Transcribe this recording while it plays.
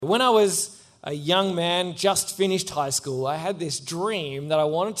when I was a young man, just finished high school, I had this dream that I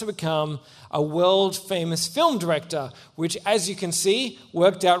wanted to become a world-famous film director, which, as you can see,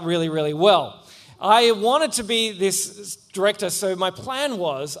 worked out really, really well. I wanted to be this director, so my plan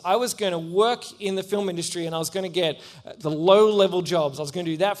was I was going to work in the film industry and I was going to get the low-level jobs. I was going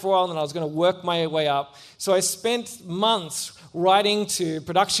to do that for a while and then I was going to work my way up. So I spent months writing to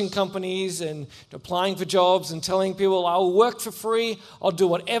production companies and applying for jobs and telling people, I will work for free, I'll do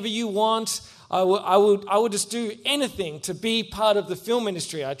whatever you want. I would just do anything to be part of the film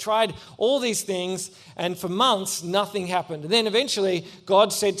industry. I tried all these things, and for months, nothing happened. And then eventually,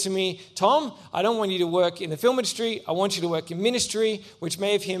 God said to me, Tom, I don't want you to work in the film industry. I want you to work in ministry, which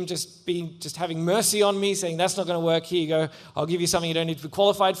may have him just having mercy on me, saying, that's not going to work. Here you go. I'll give you something you don't need to be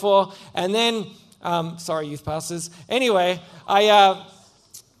qualified for. And then, sorry, youth pastors. Anyway, I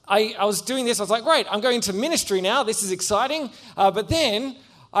was doing this. I was like, great, I'm going to ministry now. This is exciting. But then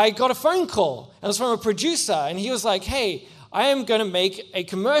I got a phone call. It was from a producer, and he was like, hey, I am going to make a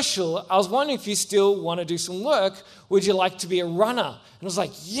commercial. I was wondering if you still want to do some work. Would you like to be a runner? And I was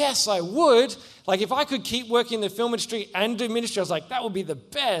like, yes, I would. Like, if I could keep working in the film industry and do ministry, I was like, that would be the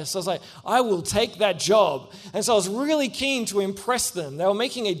best. I was like, I will take that job. And so I was really keen to impress them. They were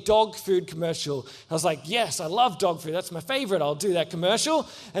making a dog food commercial. I was like, yes, I love dog food. That's my favorite. I'll do that commercial.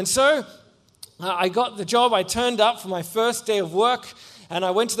 And so I got the job. I turned up for my first day of work. And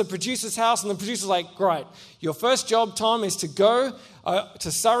I went to the producer's house, and the producer was like, great, your first job, Tom, is to go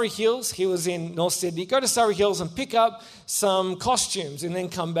to Surrey Hills. He was in North Sydney. Go to Surrey Hills and pick up some costumes and then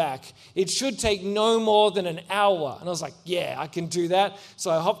come back. It should take no more than an hour. And I was like, yeah, I can do that.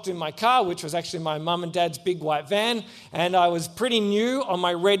 So I hopped in my car, which was actually my mum and dad's big white van, and I was pretty new on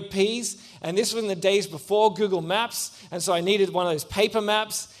my red Ps. And this was in the days before Google Maps, and so I needed one of those paper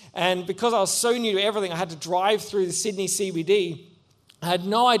maps. And because I was so new to everything, I had to drive through the Sydney CBD. I had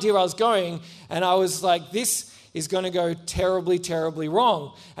no idea where I was going, and I was like, this is going to go terribly, terribly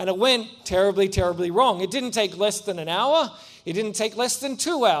wrong. And it went terribly, terribly wrong. It didn't take less than an hour. It didn't take less than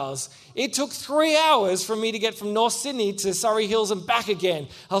 2 hours. It took 3 hours for me to get from North Sydney to Surrey Hills and back again.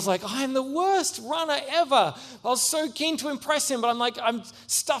 I was like, I am the worst runner ever. I was so keen to impress him, but I'm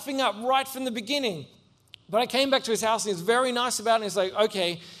stuffing up right from the beginning. But I came back to his house, and he was very nice about it. And he's like,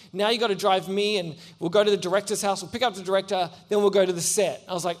 okay, now you got to drive me, and we'll go to the director's house. We'll pick up the director, then we'll go to the set.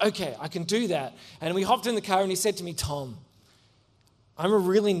 I was like, okay, I can do that. And we hopped in the car, and he said to me, Tom, I'm a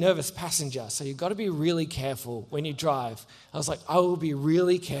really nervous passenger, so you've got to be really careful when you drive. I was like, I will be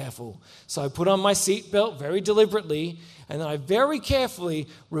really careful. So I put on my seatbelt very deliberately, and then I very carefully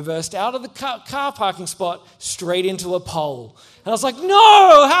reversed out of the car parking spot straight into a pole. And I was like,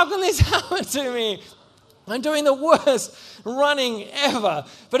 no, how can this happen to me? I'm doing the worst running ever.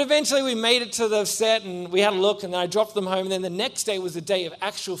 But eventually we made it to the set and we had a look, and then I dropped them home. And then the next day was the day of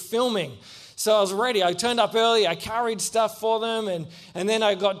actual filming. So I was ready. I turned up early. I carried stuff for them. And then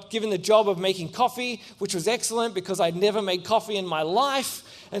I got given the job of making coffee, which was excellent because I'd never made coffee in my life.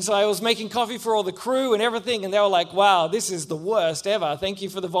 And so I was making coffee for all the crew and everything. And they were like, wow, this is the worst ever. Thank you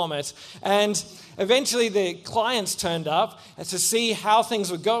for the vomit. And eventually the clients turned up to see how things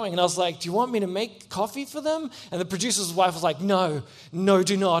were going. And I was like, do you want me to make coffee for them? And the producer's wife was like, no,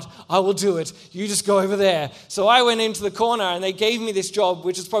 do not. I will do it. You just go over there. So I went into the corner and they gave me this job,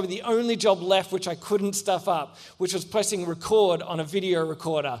 which is probably the only job left which I couldn't stuff up, which was pressing record on a video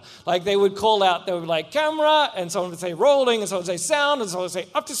recorder. Like they would call out, they would be like camera, and someone would say rolling, and someone would say sound, and someone would say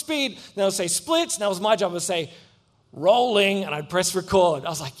up to speed, and they would say splits, and that was my job to say rolling, and I'd press record. I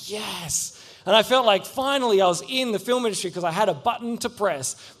was like, yes. And I felt like finally I was in the film industry because I had a button to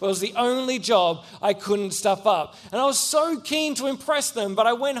press, but it was the only job I couldn't stuff up. And I was so keen to impress them, but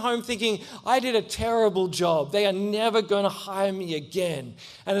I went home thinking, I did a terrible job. They are never going to hire me again.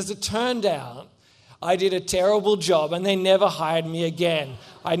 And as it turned out, I did a terrible job and they never hired me again.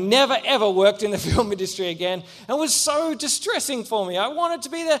 I never ever worked in the film industry again, and it was so distressing for me. I wanted to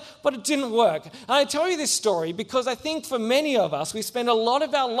be there, but it didn't work. And I tell you this story because I think for many of us, we spend a lot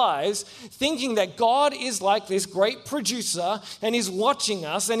of our lives thinking that God is like this great producer and he's watching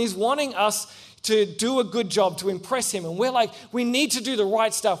us and he's wanting us to do a good job, to impress him. And we're like, we need to do the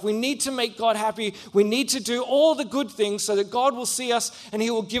right stuff. We need to make God happy. We need to do all the good things so that God will see us and he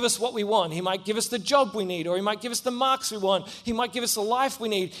will give us what we want. He might give us the job we need, or he might give us the marks we want. He might give us the life we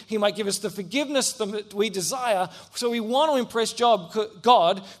need. He might give us the forgiveness that we desire. So we want to impress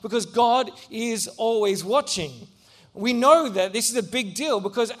God because God is always watching. We know that this is a big deal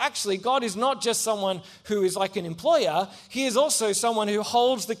because actually God is not just someone who is like an employer. He is also someone who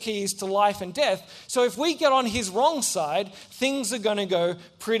holds the keys to life and death. So if we get on his wrong side, things are going to go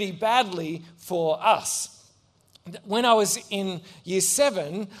pretty badly for us. when I was in year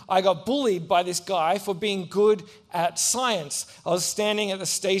 7, I got bullied by this guy for being good at science. I was standing at the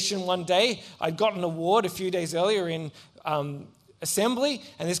station one day. I'd got an award a few days earlier in assembly,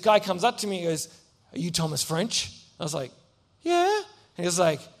 and this guy comes up to me and goes, "Are you Thomas French?" I was like, "Yeah." And he was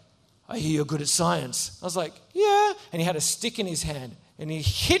like, "I hear you're good at science." I was like, "Yeah." And he had a stick in his hand, and he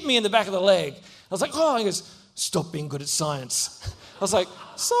hit me in the back of the leg. I was like, "Oh." He goes, "Stop being good at science." I was like,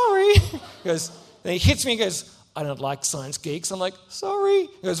 "Sorry." He goes, then he hits me and goes, "I don't like science geeks." I'm like, "Sorry."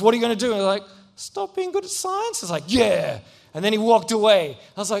 He goes, "What are you going to do?" And I'm like, "Stop being good at science." I was like, "Yeah." And then he walked away.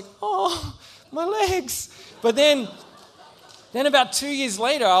 I was like, "Oh, my legs." But then about 2 years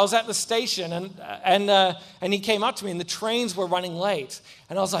later, I was at the station and he came up to me and the trains were running late.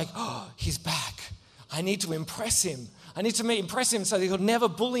 And I was like, "Oh, he's back. I need to impress him. I need to impress him so that he'll never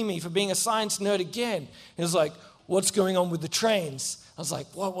bully me for being a science nerd again." He was like, "What's going on with the trains?" I was like,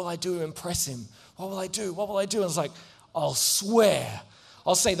 "What will I do to impress him? What will I do? What will I do?" And I was like, "I'll swear.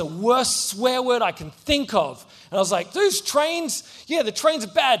 I'll say the worst swear word I can think of." And I was like, "Those trains, yeah, the trains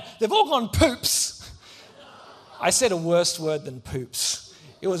are bad. They've all gone poops." I said a worse word than poops.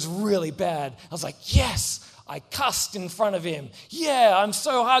 It was really bad. I was like, "Yes." I cussed in front of him. "Yeah, I'm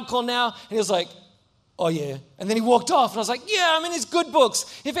so hardcore now." And he was like, "Oh yeah." And then he walked off and I was like, "Yeah, I'm in his good books.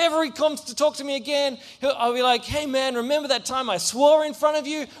 If ever he comes to talk to me again, I'll be like, 'Hey man, remember that time I swore in front of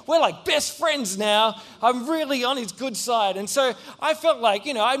you? We're like best friends now.'" I'm really on his good side. And so I felt like,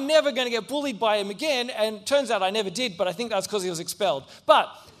 I'm never going to get bullied by him again. And turns out I never did, but I think that's because he was expelled. But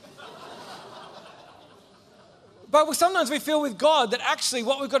sometimes we feel with God that actually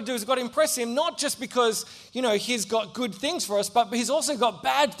what we've got to do is we've got to impress him, not just because, he's got good things for us, but he's also got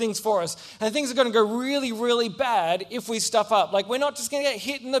bad things for us. And things are going to go really, really bad if we stuff up. Like, we're not just going to get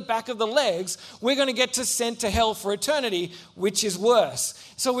hit in the back of the legs. We're going to get sent to hell for eternity, which is worse.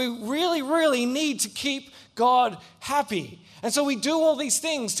 So we really, really need to keep God happy. And so we do all these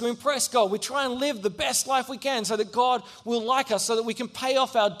things to impress God. We try and live the best life we can so that God will like us, so that we can pay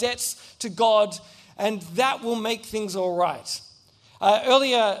off our debts to God, and that will make things all right. At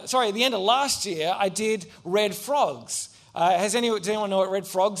the end of last year, I did Red Frogs. Does anyone know what Red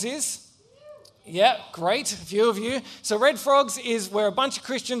Frogs is? Yeah, great, a few of you. So Red Frogs is where a bunch of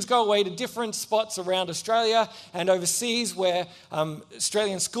Christians go away to different spots around Australia and overseas, where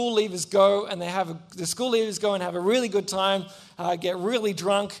Australian school leavers go, and the school leavers go and have a really good time, get really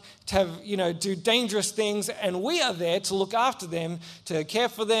drunk, to do dangerous things, and we are there to look after them, to care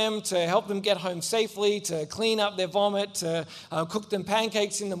for them, to help them get home safely, to clean up their vomit, to cook them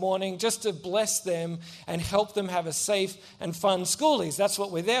pancakes in the morning, just to bless them and help them have a safe and fun schoolies. That's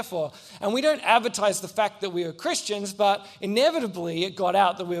what we're there for. And we don't advertise the fact that we were Christians, but inevitably it got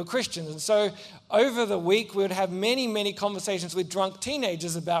out that we were Christians. And so over the week, we would have many, many conversations with drunk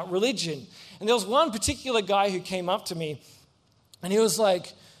teenagers about religion. And there was one particular guy who came up to me, and he was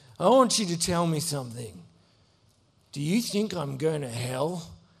like, "I want you to tell me something. Do you think I'm going to hell?"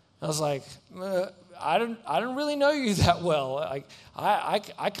 I was like, I don't really know you that well.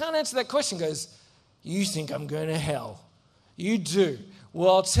 I can't answer that question." He goes, "You think I'm going to hell? You do.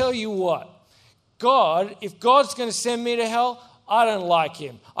 Well, I'll tell you what. If God's going to send me to hell, I don't like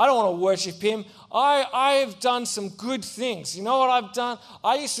him. I don't want to worship him. I have done some good things. You know what I've done?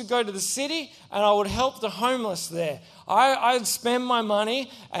 I used to go to the city and I would help the homeless there. I'd spend my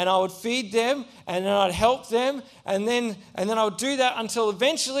money and I would feed them and then I'd help them and then I would do that until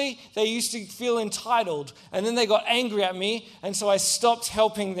eventually they used to feel entitled and then they got angry at me and so I stopped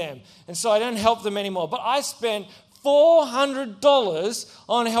helping them. And so I don't help them anymore. But I spent $400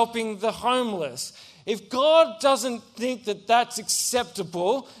 on helping the homeless. If God doesn't think that that's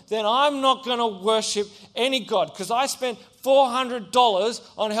acceptable, then I'm not going to worship any God, because I spent $400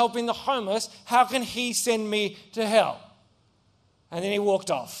 on helping the homeless. How can he send me to hell? And then he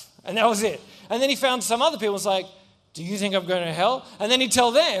walked off, and that was it. And then he found some other people and was like, "Do you think I'm going to hell?" And then he'd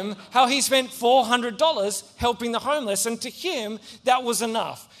tell them how he spent $400 helping the homeless, and to him, that was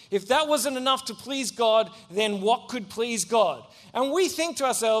enough. If that wasn't enough to please God, then what could please God? And we think to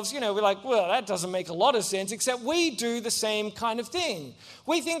ourselves, we're like, well, that doesn't make a lot of sense, except we do the same kind of thing.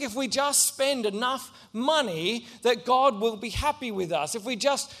 We think if we just spend enough money that God will be happy with us. If we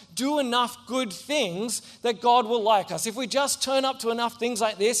just do enough good things that God will like us. If we just turn up to enough things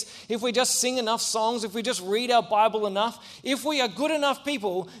like this, if we just sing enough songs, if we just read our Bible enough, if we are good enough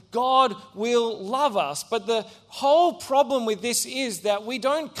people, God will love us. But the whole problem with this is that we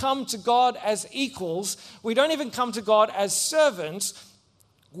don't come to God as equals. We don't even come to God as servants.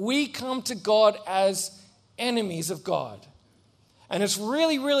 We come to God as enemies of God. And it's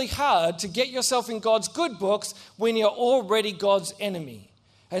really, really hard to get yourself in God's good books when you're already God's enemy.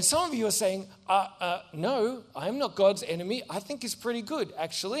 And some of you are saying, no, I'm not God's enemy. I think he's pretty good,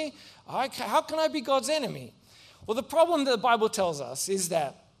 actually. How can I be God's enemy? Well, the problem that the Bible tells us is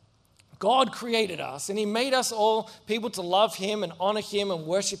that God created us and he made us all people to love him and honor him and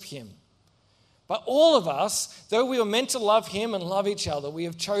worship him. But all of us, though we were meant to love him and love each other, we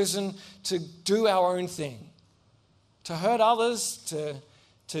have chosen to do our own thing, to hurt others, to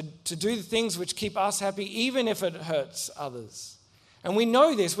do the things which keep us happy, even if it hurts others. And we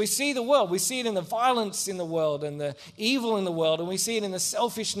know this. We see the world. We see it in the violence in the world and the evil in the world. And we see it in the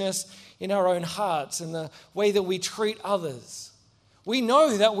selfishness in our own hearts and the way that we treat others. We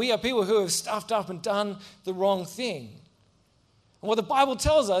know that we are people who have stuffed up and done the wrong thing. And what the Bible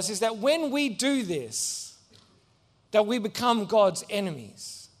tells us is that when we do this, that we become God's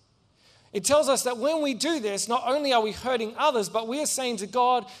enemies. It tells us that when we do this, not only are we hurting others, but we are saying to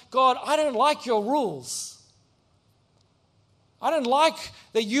God, God, I don't like your rules. I don't like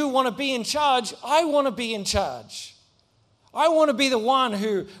that you want to be in charge. I want to be in charge. I want to be the one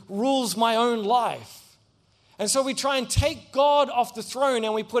who rules my own life. And so we try and take God off the throne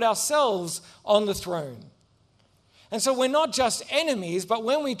and we put ourselves on the throne. And so we're not just enemies, but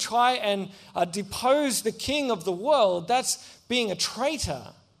when we try and depose the king of the world, that's being a traitor.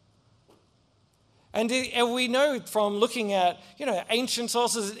 And we know from looking at, ancient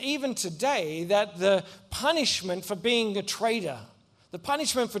sources, even today, that the punishment for being a traitor, the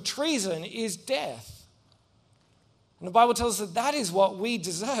punishment for treason is death. And the Bible tells us that that is what we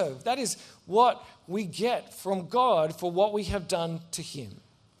deserve. That is what we get from God for what we have done to him.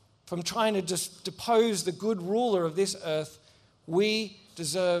 From trying to just depose the good ruler of this earth, we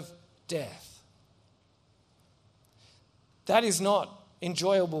deserve death. That is not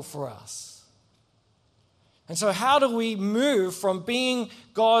enjoyable for us. And so how do we move from being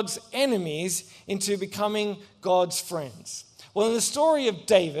God's enemies into becoming God's friends? Well, in the story of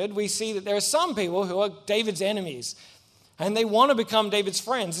David, we see that there are some people who are David's enemies. And they want to become David's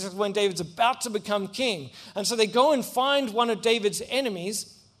friends. This is when David's about to become king. And so they go and find one of David's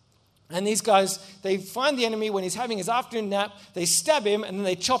enemies. And these guys, they find the enemy when he's having his afternoon nap. They stab him and then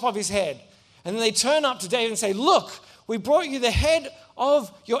they chop off his head. And then they turn up to David and say, look, we brought you the head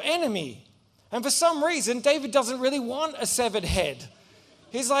of your enemy. And for some reason, David doesn't really want a severed head.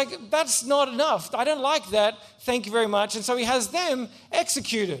 He's like, that's not enough. I don't like that. Thank you very much. And so he has them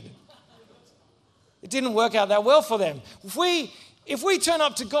executed. It didn't work out that well for them. If we turn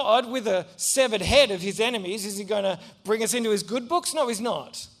up to God with a severed head of his enemies, is he going to bring us into his good books? No, he's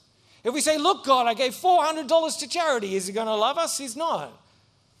not. If we say, look, God, I gave $400 to charity, is he going to love us? He's not.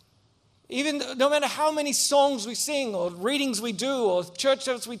 Even no matter how many songs we sing or readings we do or church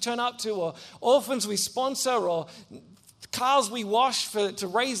service we turn up to or orphans we sponsor or cars we wash to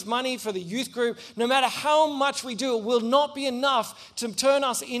raise money for the youth group, no matter how much we do, it will not be enough to turn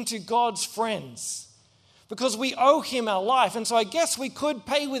us into God's friends because we owe him our life. And so I guess we could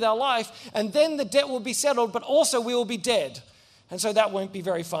pay with our life and then the debt will be settled, but also we will be dead. And so that won't be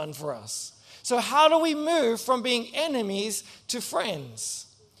very fun for us. So how do we move from being enemies to friends?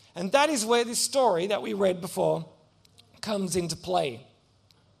 And that is where this story that we read before comes into play.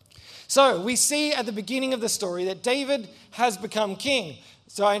 So we see at the beginning of the story that David has become king.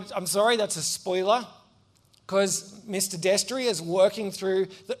 So I'm sorry, that's a spoiler because Mr. Destry is working through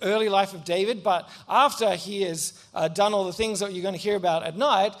the early life of David. But after he has done all the things that you're going to hear about at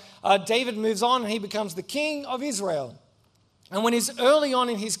night, David moves on and he becomes the king of Israel. And when he's early on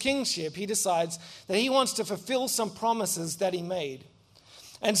in his kingship, he decides that he wants to fulfill some promises that he made.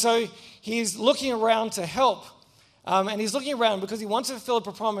 And so he's looking around to help. And he's looking around because he wants to fulfill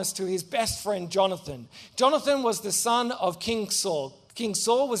a promise to his best friend, Jonathan. Jonathan was the son of King Saul. King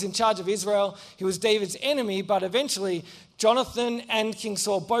Saul was in charge of Israel. He was David's enemy, but eventually Jonathan and King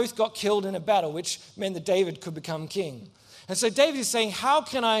Saul both got killed in a battle, which meant that David could become king. And so David is saying, how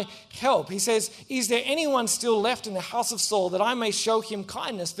can I help? He says, is there anyone still left in the house of Saul that I may show him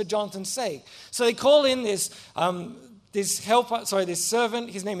kindness for Jonathan's sake? So they call in this servant.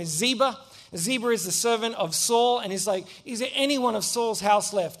 His name is Ziba. Ziba is the servant of Saul, and he's like, is there anyone of Saul's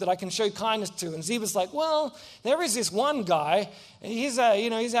house left that I can show kindness to? And Ziba's like, well, there is this one guy, and he's out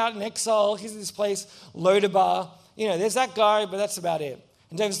in exile. He's in this place, Lodabar. There's that guy, but that's about it.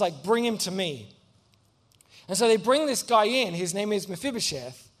 And David's like, bring him to me. And so they bring this guy in. His name is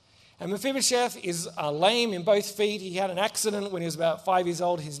Mephibosheth. And Mephibosheth is lame in both feet. He had an accident when he was about 5 years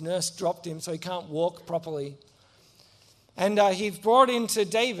old. His nurse dropped him, so he can't walk properly. And he's brought into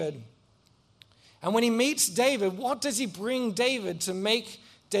David. And when he meets David, what does he bring David to make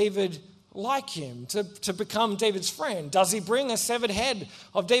David like him, to become David's friend? Does he bring a severed head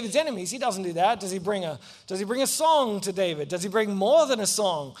of David's enemies? He doesn't do that. Does he bring a song to David? Does he bring more than a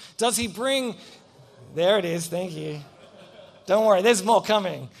song? Does he bring... There it is, thank you. Don't worry, there's more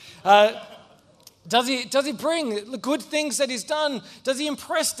coming. Does he bring the good things that he's done? Does he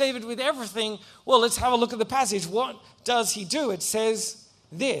impress David with everything? Well, let's have a look at the passage. What does he do? It says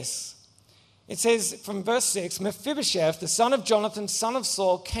this. It says from verse 6, Mephibosheth, the son of Jonathan, son of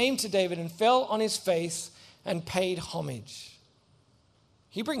Saul, came to David and fell on his face and paid homage.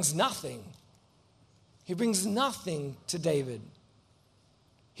 He brings nothing. He brings nothing to David.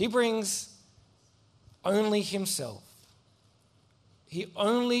 He brings only himself. He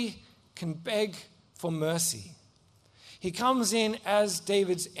only can beg for mercy. He comes in as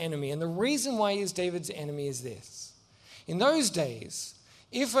David's enemy. And the reason why he is David's enemy is this. In those days,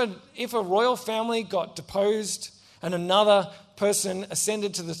 if a royal family got deposed and another person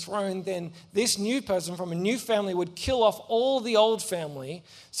ascended to the throne, then this new person from a new family would kill off all the old family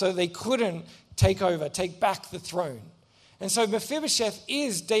so they couldn't take back the throne. And so Mephibosheth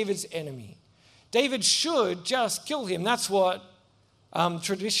is David's enemy. David should just kill him. That's what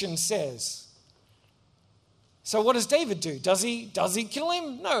tradition says. So what does David do? Does he kill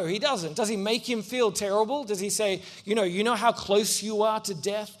him? No, he doesn't. Does he make him feel terrible? Does he say, you know how close you are to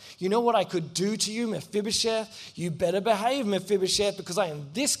death? You know what I could do to you, Mephibosheth? You better behave, Mephibosheth, because I am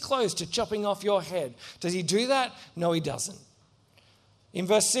this close to chopping off your head. Does he do that? No, he doesn't. In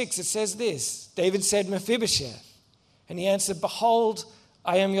verse 6, it says this. David said, Mephibosheth. And he answered, Behold,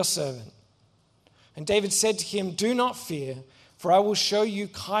 I am your servant. And David said to him, Do not fear, for I will show you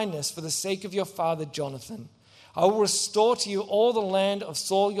kindness for the sake of your father Jonathan. I will restore to you all the land of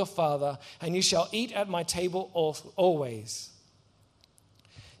Saul your father, and you shall eat at my table always.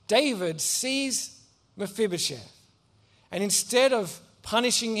 David sees Mephibosheth, and instead of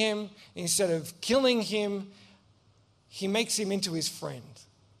punishing him, instead of killing him, he makes him into his friend.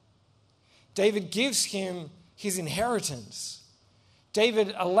 David gives him his inheritance.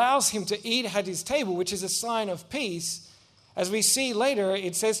 David allows him to eat at his table, which is a sign of peace. As we see later,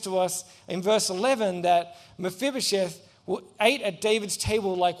 it says to us in verse 11 that Mephibosheth ate at David's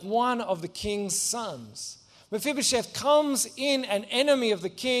table like one of the king's sons. Mephibosheth comes in an enemy of the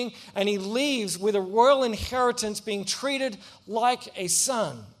king, and he leaves with a royal inheritance, being treated like a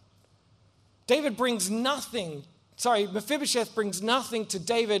son. Mephibosheth brings nothing to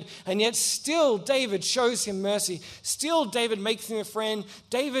David, and yet still David shows him mercy. Still David makes him a friend.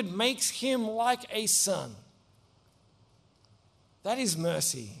 David makes him like a son. That is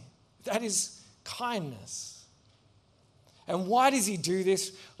mercy. That is kindness. And why does he do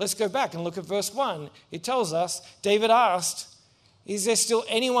this? Let's go back and look at verse 1. It tells us, David asked, Is there still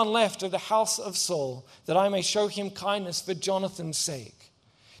anyone left of the house of Saul that I may show him kindness for Jonathan's sake?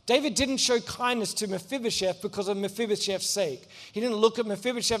 David didn't show kindness to Mephibosheth because of Mephibosheth's sake. He didn't look at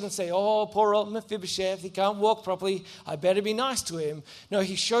Mephibosheth and say, Oh, poor old Mephibosheth, he can't walk properly. I better be nice to him. No,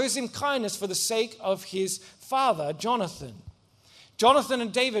 he shows him kindness for the sake of his father, Jonathan. Jonathan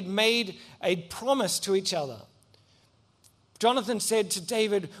and David made a promise to each other. Jonathan said to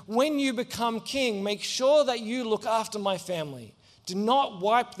David, When you become king, make sure that you look after my family. Do not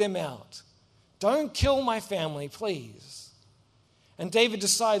wipe them out. Don't kill my family, please. And David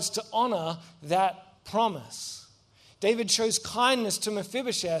decides to honor that promise. David shows kindness to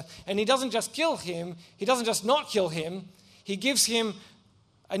Mephibosheth, and he doesn't just kill him, he doesn't just not kill him, he gives him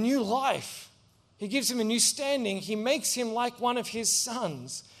a new life. He gives him a new standing. He makes him like one of his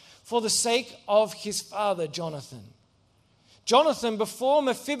sons for the sake of his father, Jonathan. Jonathan, before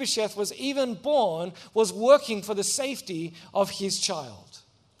Mephibosheth was even born, was working for the safety of his child.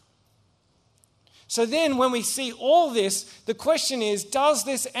 So then when we see all this, the question is, does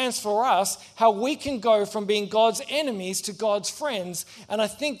this answer for us how we can go from being God's enemies to God's friends? And I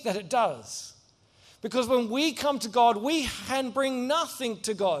think that it does. Because when we come to God, we can bring nothing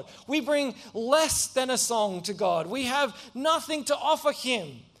to God. We bring less than a song to God. We have nothing to offer him.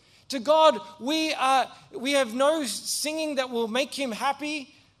 To God, we have no singing that will make him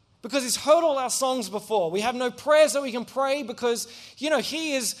happy because he's heard all our songs before. We have no prayers that we can pray because,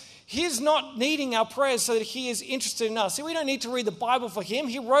 he's not needing our prayers so that he is interested in us. See, we don't need to read the Bible for him.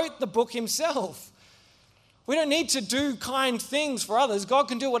 He wrote the book himself. We don't need to do kind things for others. God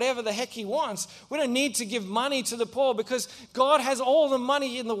can do whatever the heck he wants. We don't need to give money to the poor because God has all the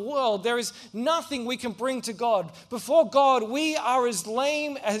money in the world. There is nothing we can bring to God. Before God, we are as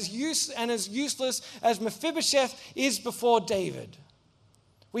lame as useless as Mephibosheth is before David.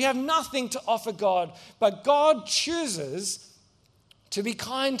 We have nothing to offer God, but God chooses to be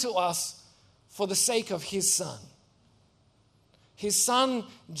kind to us for the sake of his son. his son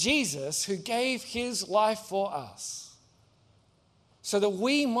Jesus, who gave his life for us so that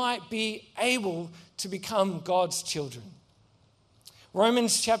we might be able to become God's children.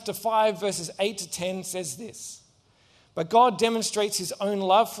 Romans chapter 5 verses 8 to 10 says this: "But God demonstrates his own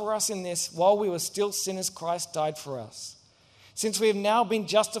love for us in this: while we were still sinners, Christ died for us. Since we have now been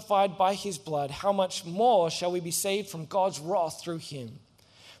justified by his blood, how much more shall we be saved from God's wrath through him?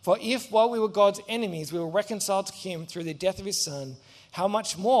 For if, while we were God's enemies, we were reconciled to him through the death of his son, how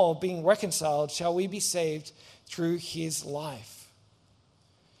much more, being reconciled, shall we be saved through his life?"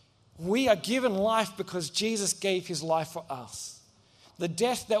 We are given life because Jesus gave his life for us. The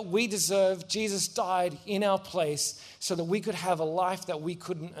death that we deserve, Jesus died in our place so that we could have a life that we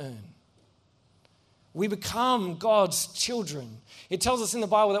couldn't earn. We become God's children. It tells us in the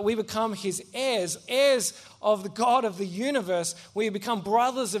Bible that we become his heirs, heirs of the God of the universe. We become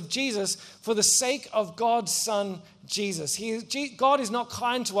brothers of Jesus for the sake of God's son, Jesus. God is not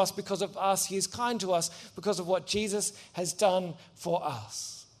kind to us because of us. He is kind to us because of what Jesus has done for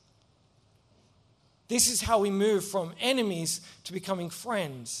us. This is how we move from enemies to becoming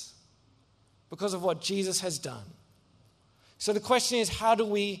friends because of what Jesus has done. So the question is, how do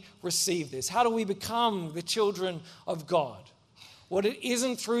we receive this? How do we become the children of God? Well, it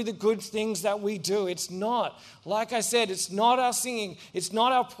isn't through the good things that we do. It's not. Like I said, it's not our singing. It's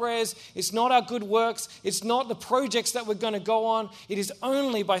not our prayers. It's not our good works. It's not the projects that we're going to go on. It is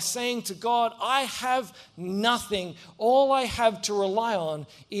only by saying to God, I have nothing. All I have to rely on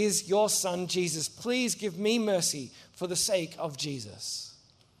is your son, Jesus. Please give me mercy for the sake of Jesus.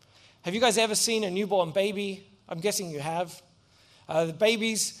 Have you guys ever seen a newborn baby? I'm guessing you have. The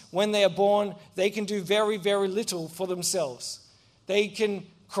babies, when they are born, they can do very, very little for themselves. They can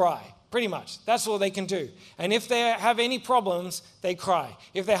cry, pretty much. That's all they can do. And if they have any problems, they cry.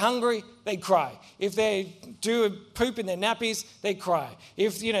 If they're hungry, they cry. If they do a poop in their nappies, they cry.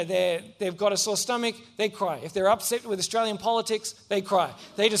 If they've got a sore stomach, they cry. If they're upset with Australian politics, they cry.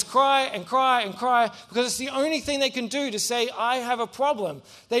 They just cry and cry and cry because it's the only thing they can do to say, I have a problem.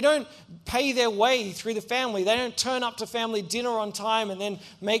 They don't pay their way through the family. They don't turn up to family dinner on time and then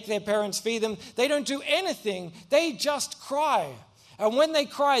make their parents feed them. They don't do anything. They just cry. And when they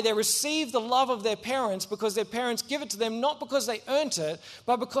cry, they receive the love of their parents because their parents give it to them, not because they earned it,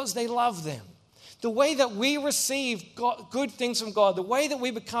 but because they love them. The way that we receive good things from God, the way that we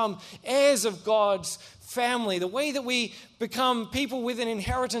become heirs of God's family, the way that we become people with an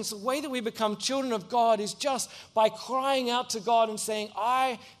inheritance, the way that we become children of God is just by crying out to God and saying,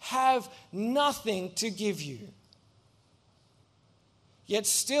 I have nothing to give you. Yet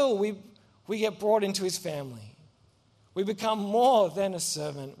still we get brought into his family. We become more than a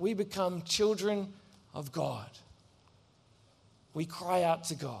servant. We become children of God. We cry out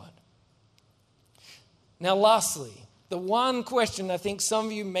to God. Now, lastly, the one question I think some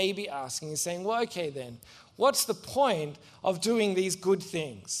of you may be asking is saying, well, okay then, what's the point of doing these good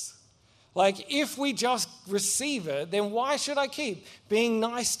things? Like, if we just receive it, then why should I keep being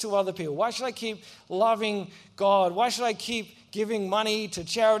nice to other people? Why should I keep loving God? Why should I keep giving money to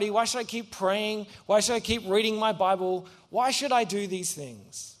charity? Why should I keep praying? Why should I keep reading my Bible? Why should I do these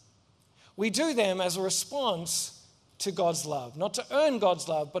things? We do them as a response to God's love. Not to earn God's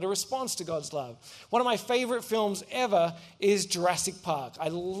love, but a response to God's love. One of my favorite films ever is Jurassic Park. I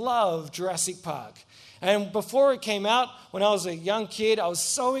love Jurassic Park. And before it came out, when I was a young kid, I was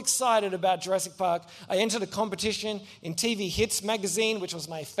so excited about Jurassic Park. I entered a competition in TV Hits magazine, which was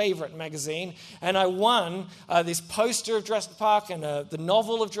my favorite magazine, and I won this poster of Jurassic Park and the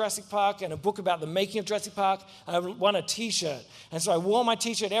novel of Jurassic Park and a book about the making of Jurassic Park. And I won a t-shirt. And so I wore my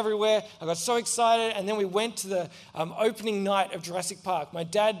t-shirt everywhere. I got so excited, and then we went to the opening night of Jurassic Park. My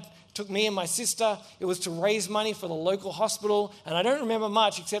dad took me and my sister. It was to raise money for the local hospital. And I don't remember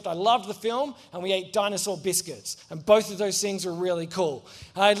much except I loved the film and we ate dinosaur biscuits. And both of those things were really cool.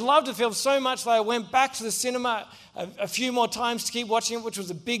 And I loved the film so much that I went back to the cinema a few more times to keep watching it, which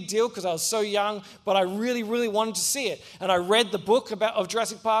was a big deal because I was so young, but I really, really wanted to see it. And I read the book of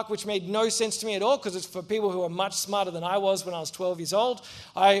Jurassic Park, which made no sense to me at all because it's for people who are much smarter than I was when I was 12 years old.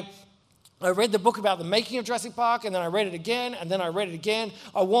 I read the book about the making of Jurassic Park, and then I read it again, and then I read it again.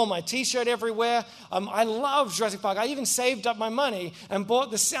 I wore my t-shirt everywhere. I love Jurassic Park. I even saved up my money and bought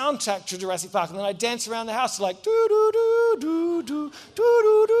the soundtrack to Jurassic Park, and then I danced around the house like do-do-do-do-do,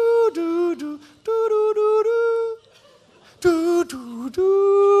 do-do-do-do-do, do-do-do-do-do. doo, doo,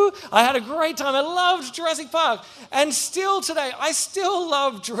 doo. I had a great time. I loved Jurassic Park. And still today, I still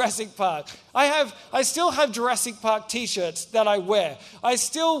love Jurassic Park. I still have Jurassic Park t-shirts that I wear. I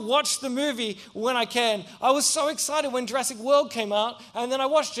still watch the movie when I can. I was so excited when Jurassic World came out, and then I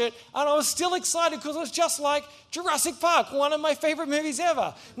watched it, and I was still excited because it was just like Jurassic Park, one of my favorite movies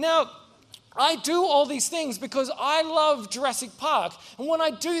ever. Now, I do all these things because I love Jurassic Park. And when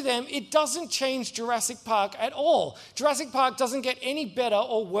I do them, it doesn't change Jurassic Park at all. Jurassic Park doesn't get any better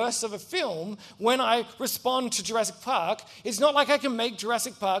or worse of a film when I respond to Jurassic Park. It's not like I can make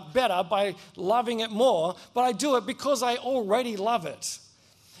Jurassic Park better by loving it more, but I do it because I already love it.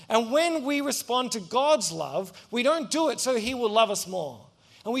 And when we respond to God's love, we don't do it so He will love us more.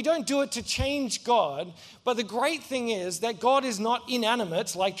 And we don't do it to change God. But the great thing is that God is not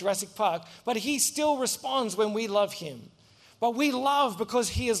inanimate like Jurassic Park, but He still responds when we love Him. But we love because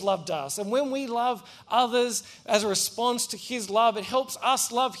He has loved us. And when we love others as a response to His love, it helps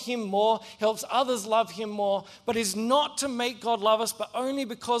us love Him more, helps others love Him more. But it's not to make God love us, but only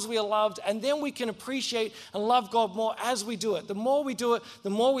because we are loved. And then we can appreciate and love God more as we do it. The more we do it, the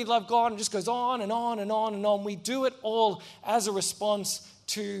more we love God. And it just goes on and on and on and on. We do it all as a response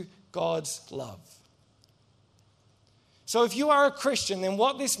to God's love. So if you are a Christian, then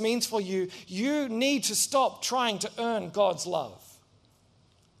what this means for you, you need to stop trying to earn God's love.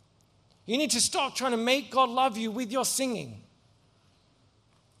 You need to stop trying to make God love you with your singing,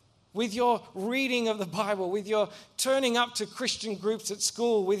 with your reading of the Bible, with your turning up to Christian groups at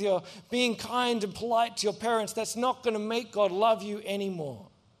school, with your being kind and polite to your parents. That's not going to make God love you anymore.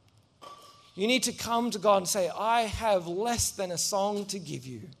 You need to come to God and say, I have less than a song to give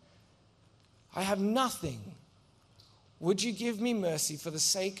you. I have nothing. Would you give me mercy for the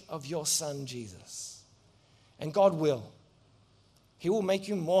sake of your Son, Jesus? And God will. He will make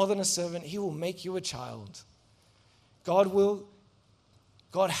you more than a servant. He will make you a child. God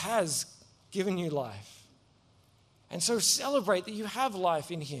has given you life. And so celebrate that you have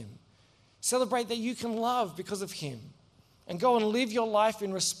life in Him. Celebrate that you can love because of Him. And go and live your life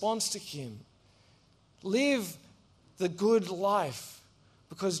in response to Him. Live the good life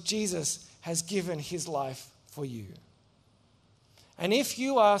because Jesus has given His life for you. And if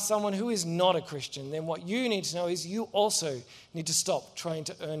you are someone who is not a Christian, then what you need to know is you also need to stop trying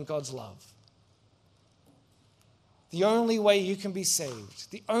to earn God's love. The only way you can be saved,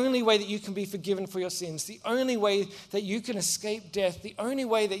 the only way that you can be forgiven for your sins, the only way that you can escape death, the only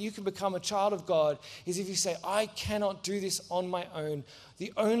way that you can become a child of God is if you say, I cannot do this on my own.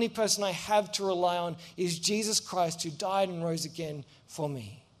 The only person I have to rely on is Jesus Christ, who died and rose again for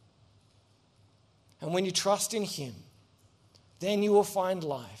me. And when you trust in Him, then you will find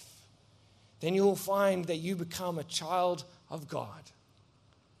life. Then you will find that you become a child of God.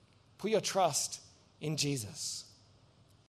 Put your trust in Jesus.